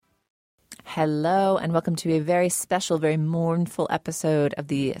Hello, and welcome to a very special, very mournful episode of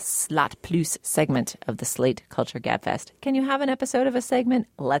the Slot Plus segment of the Slate Culture Gabfest. Can you have an episode of a segment?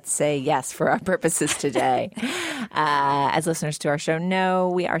 Let's say yes for our purposes today. As listeners to our show know,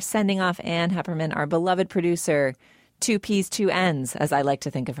 we are sending off Ann Hepperman, our beloved producer, 2 P's, 2 N's, as I like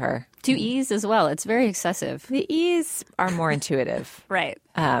to think of her. 2 E's as well. It's very excessive. The E's are more intuitive. Right.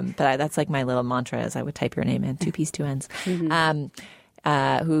 But that's like my little mantra as I would type your name in, 2 P's, 2 N's. Mm-hmm.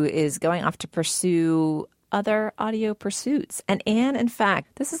 Who is going off to pursue other audio pursuits. And Anne, in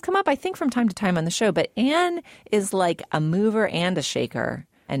fact, this has come up, I think, from time to time on the show, but Anne is like a mover and a shaker,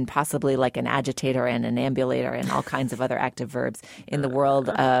 and possibly like an agitator and an ambulator and all kinds of other active verbs in the world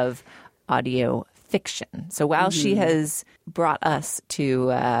of audio fiction. So while she has brought us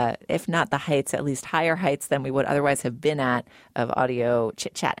to, if not the heights, at least higher heights than we would otherwise have been at of audio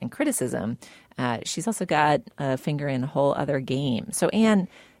chit-chat and criticism, she's also got a finger in a whole other game. So, Anne,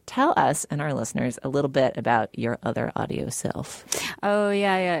 tell us and our listeners a little bit about your other audio self. Oh,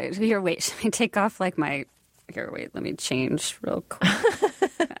 yeah. Here, wait. Should I take off like my... Here, wait. Let me change real quick.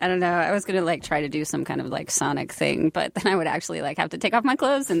 I don't know. I was going to try to do some kind of sonic thing, but then I would actually have to take off my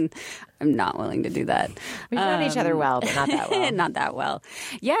clothes, and I'm not willing to do that. We know each other well, but not that well. Not that well.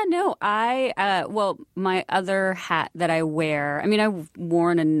 Yeah, no, my other hat that I wear, I mean, I've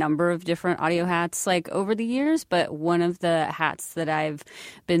worn a number of different audio hats over the years, but one of the hats that I've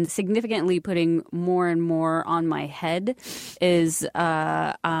been significantly putting more and more on my head is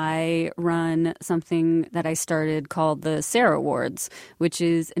I run something that I started called the Sarah Awards, which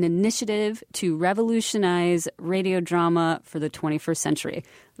is an initiative to revolutionize radio drama for the 21st century.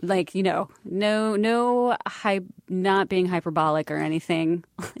 Not being hyperbolic or anything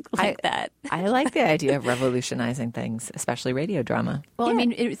that. I like the idea of revolutionizing things, especially radio drama. Well, yeah. I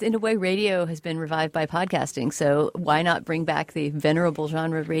mean, in a way, radio has been revived by podcasting, so why not bring back the venerable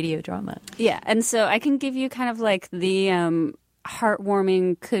genre of radio drama? Yeah, and so I can give you kind of the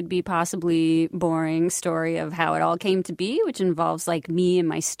heartwarming, could be possibly boring story of how it all came to be, which involves me and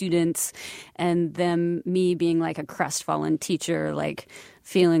my students and me being a crestfallen teacher,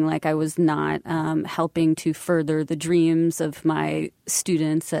 feeling like I was not helping to further the dreams of my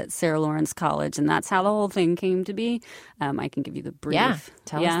students at Sarah Lawrence College. And that's how the whole thing came to be. I can give you the brief. Yeah,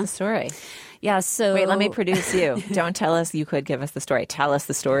 tell us the story. Yeah, so... Wait, let me produce you. Don't tell us you could give us the story. Tell us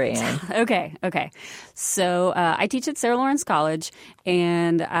the story, Anne. Okay. So I teach at Sarah Lawrence College,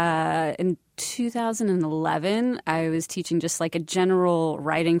 and in 2011, I was teaching just a general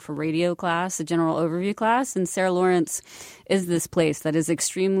writing for radio class, a general overview class. And Sarah Lawrence is this place that is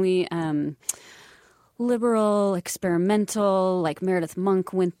extremely liberal, experimental. Meredith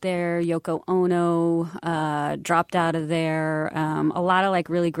Monk went there, Yoko Ono dropped out of there. A lot of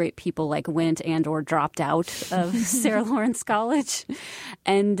really great people went and or dropped out of Sarah Lawrence College.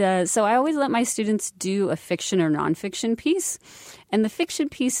 And so I always let my students do a fiction or nonfiction piece. And the fiction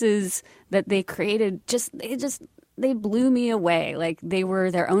pieces that they created they blew me away. They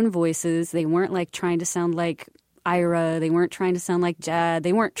were their own voices. They weren't trying to sound like Ira. They weren't trying to sound like Jad.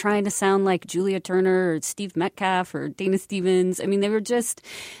 They weren't trying to sound like Julia Turner or Steve Metcalf or Dana Stevens. I mean, they were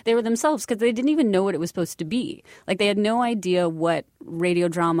themselves because they didn't even know what it was supposed to be. They had no idea what radio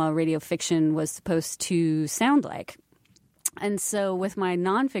drama, radio fiction was supposed to sound like. And so with my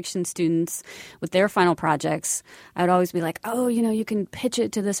nonfiction students, with their final projects, I would always be like, oh, you can pitch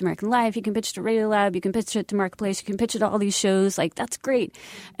it to This American Life, you can pitch it to Radio Lab, you can pitch it to Marketplace, you can pitch it to all these shows. That's great.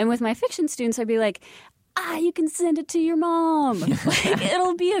 And with my fiction students, I'd be like, you can send it to your mom.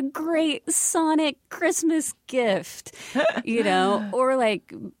 It'll be a great sonic Christmas gift, or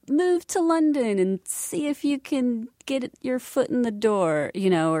move to London and see if you can get your foot in the door,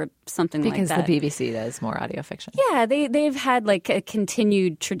 or something like that. Because the BBC does more audio fiction. Yeah, they've had a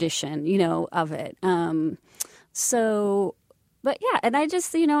continued tradition, of it. But yeah, and I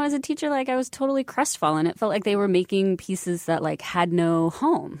just, as a teacher, I was totally crestfallen. It felt like they were making pieces that had no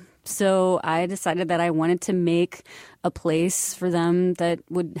home. So I decided that I wanted to make a place for them that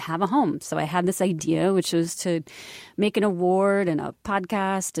would have a home. So I had this idea, which was to make an award and a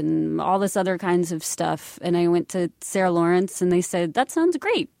podcast and all this other kinds of stuff. And I went to Sarah Lawrence and they said, that sounds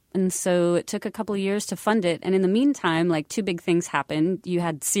great. And so it took a couple of years to fund it. And in the meantime, 2 big things happened. You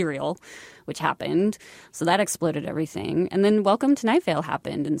had Serial, which happened. So that exploded everything. And then Welcome to Night Vale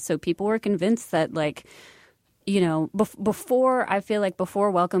happened. And so people were convinced that before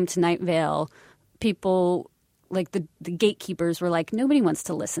Welcome to Night Vale, people the gatekeepers were nobody wants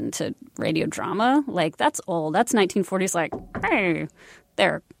to listen to radio drama. That's old. That's 1940s. Hey,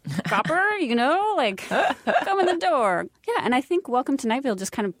 there, copper, come in the door. Yeah, and I think Welcome to Night Vale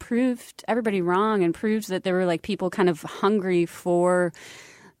just kind of proved everybody wrong and proved that there were people kind of hungry for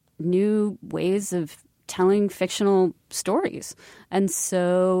new ways of telling fictional stories. And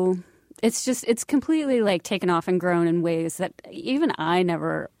so it's completely like taken off and grown in ways that even I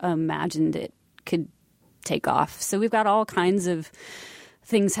never imagined it could take off. So we've got all kinds of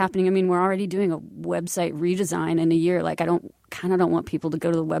things happening. I mean, we're already doing a website redesign in a year. Like, I don't want people to go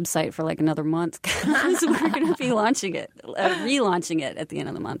to the website for like another month because we're going to be relaunching it at the end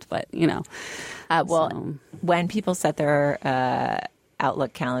of the month. But, when people set their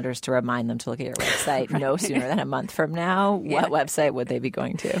Outlook calendars to remind them to look at your website no sooner than a month from now, what website would they be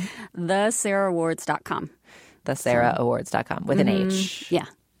going to? thesaraawards.com. thesaraawards.com with an H.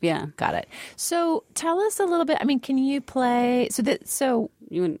 Yeah. Got it. So tell us a little bit. I mean, can you play? So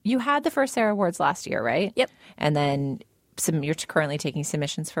you had the first Sarah Awards last year, right? Yep. And then you're currently taking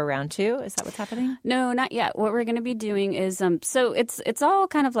submissions for round 2. Is that what's happening? No, not yet. What we're going to be doing is so it's all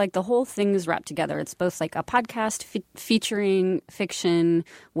kind of like the whole thing is wrapped together. It's both like a podcast featuring fiction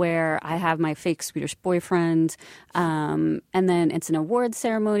where I have my fake Swedish boyfriend, and then it's an award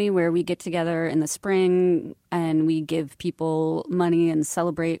ceremony where we get together in the spring and we give people money and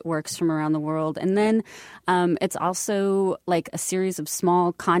celebrate works from around the world. And then it's also like a series of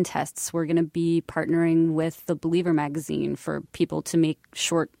small contests. We're going to be partnering with The Believer magazine for people to make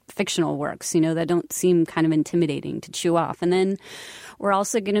short fictional works, that don't seem kind of intimidating to chew off. And then we're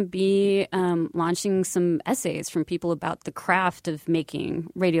also going to be launching some essays from people about the craft of making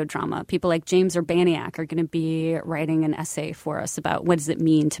radio drama. People like James Urbaniak are going to be writing an essay for us about what does it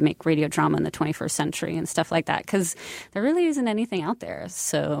mean to make radio drama in the 21st century and stuff like that, because there really isn't anything out there.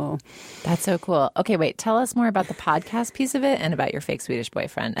 So that's so cool. Okay, wait, tell us more about the podcast piece of it and about your fake Swedish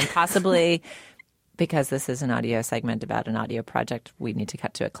boyfriend, and possibly because this is an audio segment about an audio project, we need to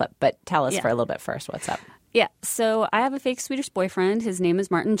cut to a clip. But tell us for a little bit first, what's up? Yeah, so I have a fake Swedish boyfriend. His name is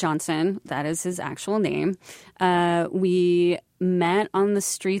Martin Johnson. That is his actual name. We met on the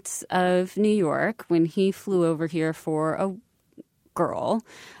streets of New York when he flew over here for a girl,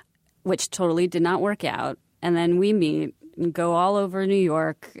 which totally did not work out. And then we meet and go all over New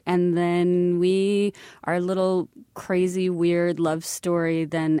York. And then our little crazy, weird love story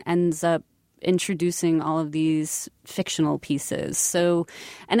then ends up introducing all of these fictional pieces. So,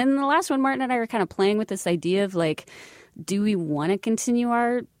 and then the last one, Martin and I were kind of playing with this idea of like, do we want to continue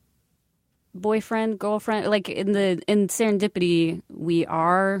our boyfriend, girlfriend? Like in Serendipity, we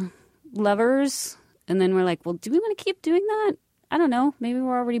are lovers. And then we're like, well, do we want to keep doing that? I don't know. Maybe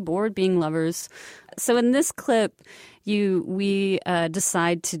we're already bored being lovers. So in this clip, we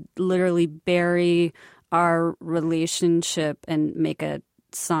decide to literally bury our relationship and make a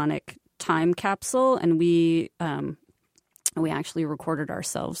sonic time capsule, and we actually recorded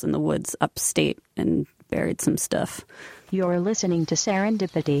ourselves in the woods upstate and buried some stuff. You're listening to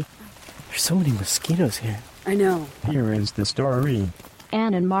Serendipity. There's so many mosquitoes here. I know. Here is the story.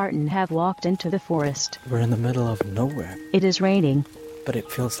 Anne and Martin have walked into the forest. We're in the middle of nowhere. It is raining, but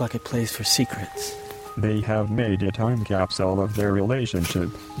it feels like a place for secrets. They have made a time capsule of their relationship.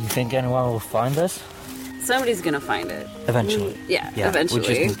 You think anyone will find us? Somebody's gonna find it. Eventually. Yeah, eventually. We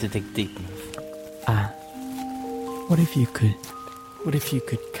just need to dig deep enough. What if you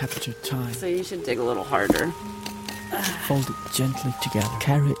could capture time? So you should dig a little harder. Fold it gently together.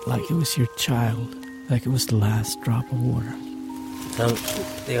 Carry it like it was your child. Like it was the last drop of water. So,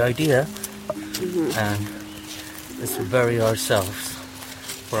 the idea is to bury ourselves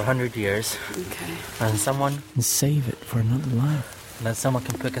for 100 years. Okay. And save it for another life. And then someone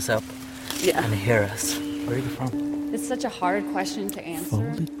can pick us up and hear us. Where are you from? It's such a hard question to answer.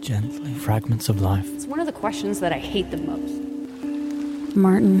 Fold it gently. Fragments of life. It's one of the questions that I hate the most.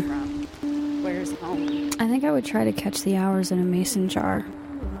 Martin. Where's home? I think I would try to catch the hours in a mason jar.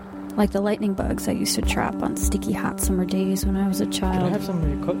 Like the lightning bugs I used to trap on sticky hot summer days when I was a child. Can I have some of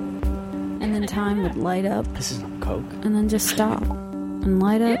your Coke? And then time would light up. This is not Coke. And then just stop. And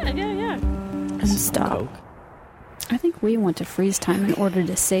light up. Yeah. And stop. Coke. I think we want to freeze time in order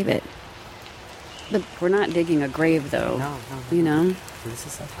to save it. But we're not digging a grave, though. No. You know? This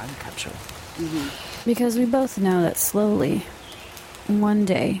is a time capsule. Because we both know that slowly, one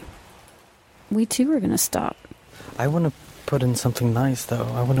day, we too are going to stop. I want to put in something nice, though.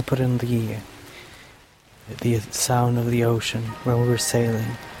 I want to put in the sound of the ocean when we were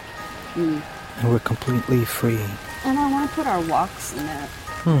sailing. And we're completely free. And I want to put our walks in it.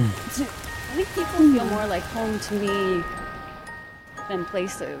 I think people feel more like home to me than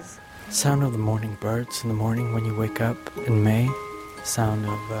places. Sound of the morning birds in the morning when you wake up in May. Sound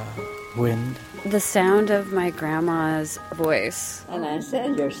of wind. The sound of my grandma's voice. And I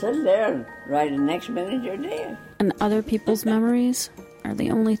said, you're sitting there, and right the next minute you're dead. And other people's memories are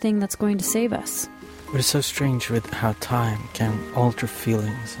the only thing that's going to save us. But it's so strange with how time can alter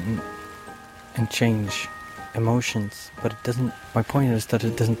feelings and change emotions, but it doesn't. My point is that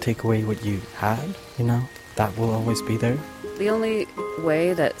it doesn't take away what you had, you know? That will always be there. The only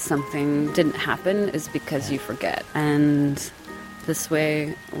way that something didn't happen is because you forget. And this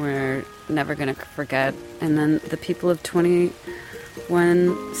way, we're never going to forget. And then the people of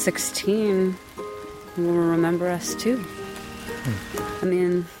 2116 will remember us too. I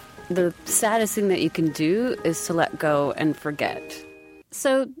mean, the saddest thing that you can do is to let go and forget.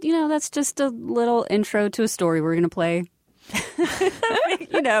 So, you know, that's just a little intro to a story we're going to play.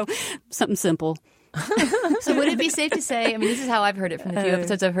 You know, something simple. So would it be safe to say, I mean, this is how I've heard it from the few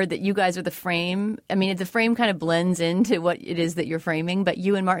episodes I've heard, that you guys are the frame. I mean, the frame kind of blends into what it is that you're framing, but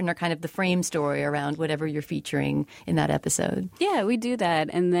you and Martin are kind of the frame story around whatever you're featuring in that episode. Yeah, we do that.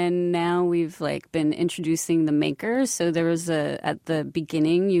 And then now we've been introducing the makers. So there was at the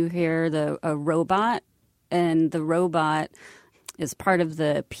beginning, you hear a robot, and the robot is part of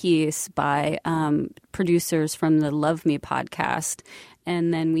the piece by producers from the Love Me podcast.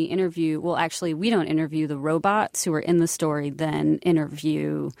 And then we we don't interview the robots who are in the story, then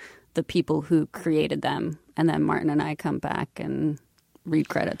interview the people who created them. And then Martin and I come back and read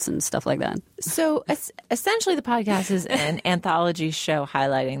credits and stuff like that. So essentially the podcast is an anthology show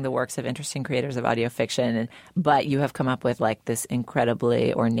highlighting the works of interesting creators of audio fiction, but you have come up with this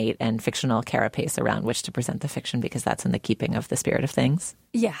incredibly ornate and fictional carapace around which to present the fiction, because that's in the keeping of the spirit of things.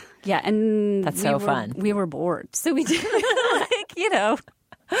 Yeah. And that's so fun. We were bored. So we did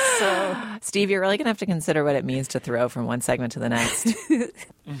So, Steve, you're really going to have to consider what it means to throw from one segment to the next.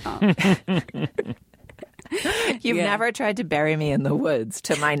 You've never tried to bury me in the woods,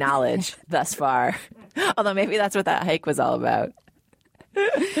 to my knowledge, thus far. Although maybe that's what that hike was all about.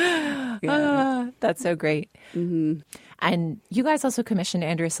 That's so great. Mm-hmm. And you guys also commissioned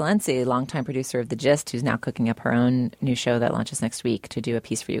Andrea Silenzi, longtime producer of The Gist, who's now cooking up her own new show that launches next week, to do a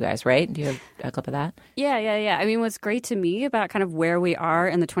piece for you guys, right? Do you have a clip of that? Yeah. I mean, what's great to me about kind of where we are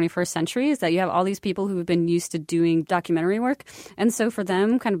in the 21st century is that you have all these people who have been used to doing documentary work. And so for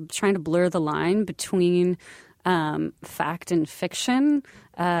them, kind of trying to blur the line between fact and fiction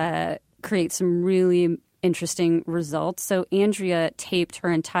create some really interesting results. So Andrea taped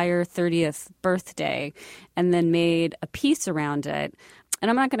her entire 30th birthday and then made a piece around it. And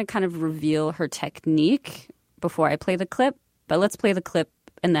I'm not going to kind of reveal her technique before I play the clip, but let's play the clip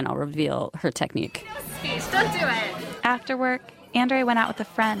and then I'll reveal her technique. No speech, don't do it. After work, Andrea went out with a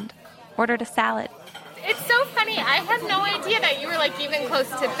friend, ordered a salad. It's so funny. I had no idea that you were even close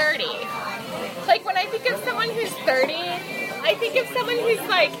to 30. When I think of someone who's 30, I think of someone who's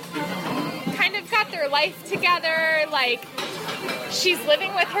kind of got their life together, she's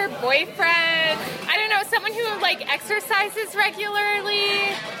living with her boyfriend. I don't know, someone who exercises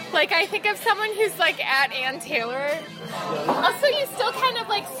regularly. I think of someone who's at Ann Taylor. Also, you still kind of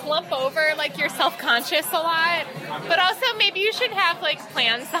slump over, you're self-conscious a lot. But also maybe you should have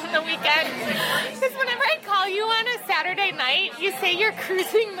plans on the weekend. Because whenever I call you on a Saturday night, you say you're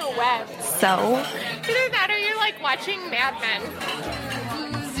cruising the web. So? Either that or you're watching Mad Men.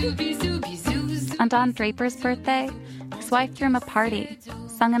 On Don Draper's birthday, his wife threw him a party,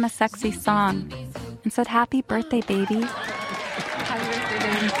 sung him a sexy song, and said, "Happy birthday, baby." Happy birthday,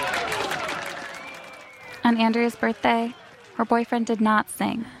 baby. On Andrea's birthday, her boyfriend did not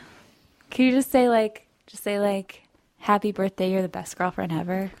sing. Can you just say happy birthday, you're the best girlfriend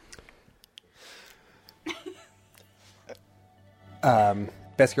ever?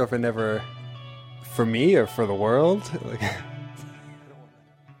 Best girlfriend ever for me or for the world?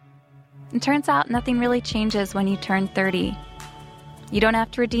 It turns out nothing really changes when you turn 30. You don't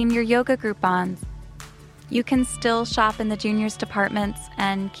have to redeem your yoga Groupons. You can still shop in the juniors departments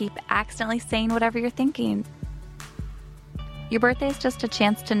and keep accidentally saying whatever you're thinking. Your birthday is just a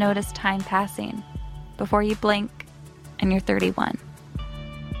chance to notice time passing before you blink and you're 31.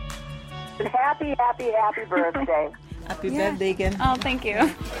 Happy birthday. Happy birthday again. Oh, thank you.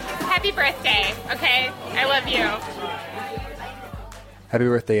 Happy birthday, okay? I love you. Happy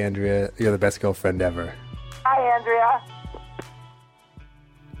birthday, Andrea. You're the best girlfriend ever. Hi, Andrea.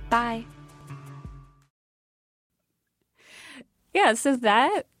 Bye. Yeah, so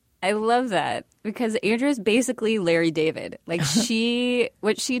I love that because Andrea's basically Larry David. What she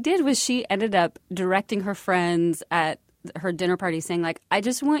did was she ended up directing her friends at her dinner party saying, I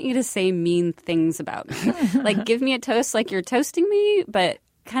just want you to say mean things about me. Give me a toast like you're toasting me, but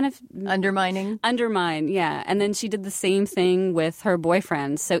kind of undermine, yeah. And then she did the same thing with her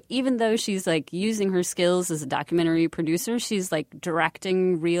boyfriend. So even though she's using her skills as a documentary producer, she's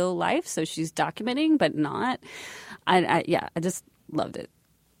directing real life. So she's documenting, but not. I just loved it.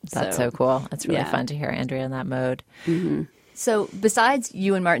 That's so cool. It's really fun to hear Andrea in that mode. Mm-hmm. So besides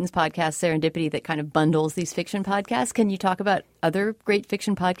you and Martin's podcast, Serendipity, that kind of bundles these fiction podcasts, can you talk about other great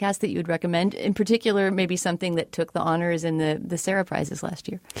fiction podcasts that you would recommend? In particular, maybe something that took the honors in the Sarah Prizes last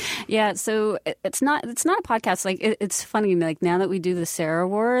year. Yeah, so it's not a podcast. Like it's funny, like now that we do the Sarah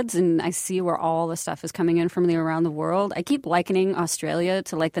Awards and I see where all the stuff is coming in from around the world, I keep likening Australia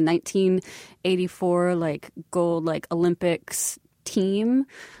to like the 1984 like gold like Olympics team.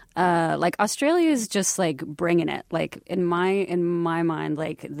 Like Australia is just like bringing it. Like in my mind,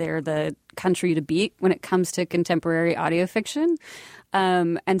 like they're the country to beat when it comes to contemporary audio fiction.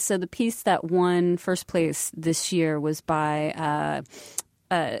 And so the piece that won first place this year was by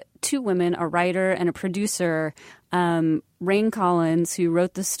two women, a writer and a producer, Rain Collins, who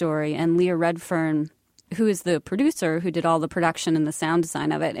wrote the story, and Leah Redfern, who is the producer who did all the production and the sound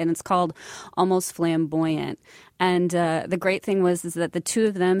design of it. And it's called Almost Flamboyant. And the great thing is that the two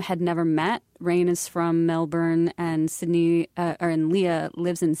of them had never met. Rain is from Melbourne and Sydney, and Leah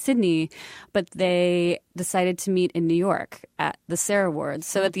lives in Sydney, but they decided to meet in New York at the Sarah Awards.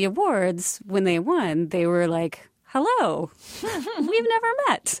 So at the awards, when they won, they were like, hello, we've never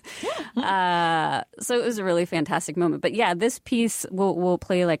met. So it was a really fantastic moment. But yeah, this piece, we'll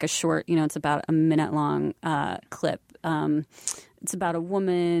play like a short, it's about a minute long clip. It's about a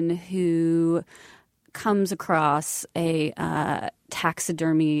woman who comes across a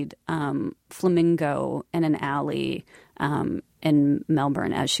taxidermied flamingo in an alley in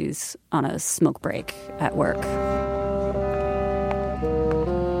Melbourne as she's on a smoke break at work.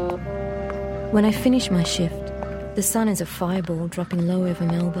 When I finish my shift, the sun is a fireball dropping low over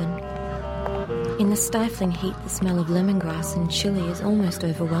Melbourne. In the stifling heat, the smell of lemongrass and chili is almost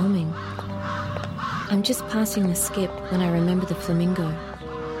overwhelming. I'm just passing the skip when I remember the flamingo.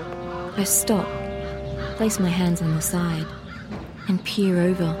 I stop, place my hands on the side, and peer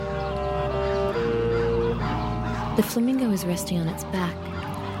over. The flamingo is resting on its back.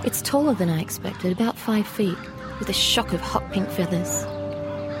 It's taller than I expected, about 5 feet, with a shock of hot pink feathers.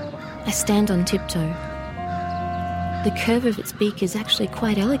 I stand on tiptoe. The curve of its beak is actually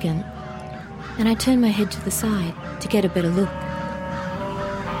quite elegant, and I turn my head to the side to get a better look.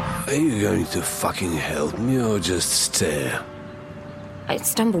 Are you going to fucking help me or just stare? I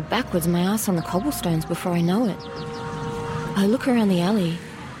stumble backwards, my ass on the cobblestones before I know it. I look around the alley,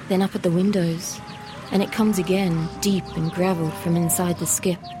 then up at the windows, and it comes again, deep and gravelled from inside the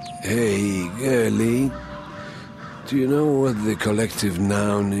skip. Hey, girlie. Do you know what the collective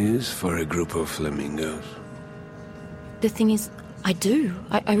noun is for a group of flamingos? The thing is, I do.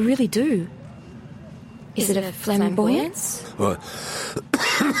 I really do. Is it a flamboyance? What?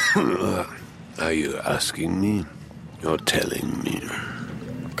 Are you asking me or telling me?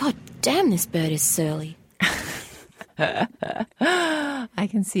 God damn, this bird is surly. I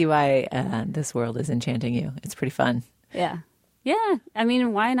can see why this world is enchanting you. It's pretty fun. Yeah. Yeah. I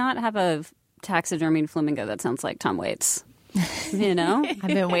mean, why not have a taxidermied flamingo that sounds like Tom Waits? I've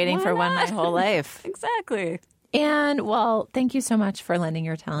been waiting for one my whole life. Exactly. And, well, thank you so much for lending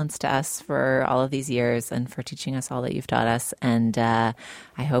your talents to us for all of these years and for teaching us all that you've taught us. And I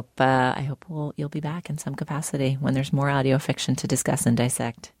hope you'll be back in some capacity when there's more audio fiction to discuss and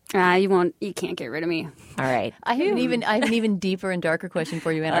dissect. You can't get rid of me. All right. I have an even deeper and darker question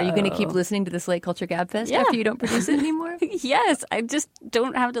for you, Anne. Are you going to keep listening to the Slate Culture Gabfest after you don't produce it anymore? Yes. I just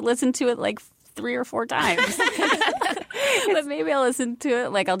don't have to listen to it like 3 or 4 times. But maybe I'll listen to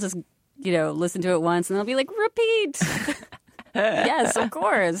it. Like I'll just listen to it once and I'll be like, repeat. Yes, of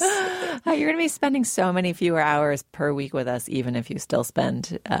course. You're going to be spending so many fewer hours per week with us, even if you still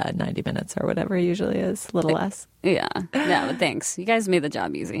spend 90 minutes or whatever it usually is, a little less. Yeah. Yeah, but thanks. You guys made the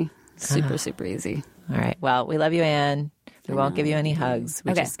job easy. Super, super easy. All right. Well, we love you, Anne. We won't give you any hugs.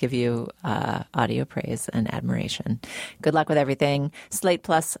 We just give you audio praise and admiration. Good luck with everything. Slate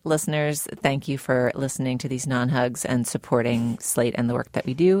Plus listeners, thank you for listening to these non-hugs and supporting Slate and the work that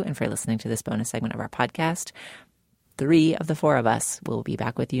we do, and for listening to this bonus segment of our podcast. 3 of the 4 of us will be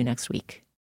back with you next week.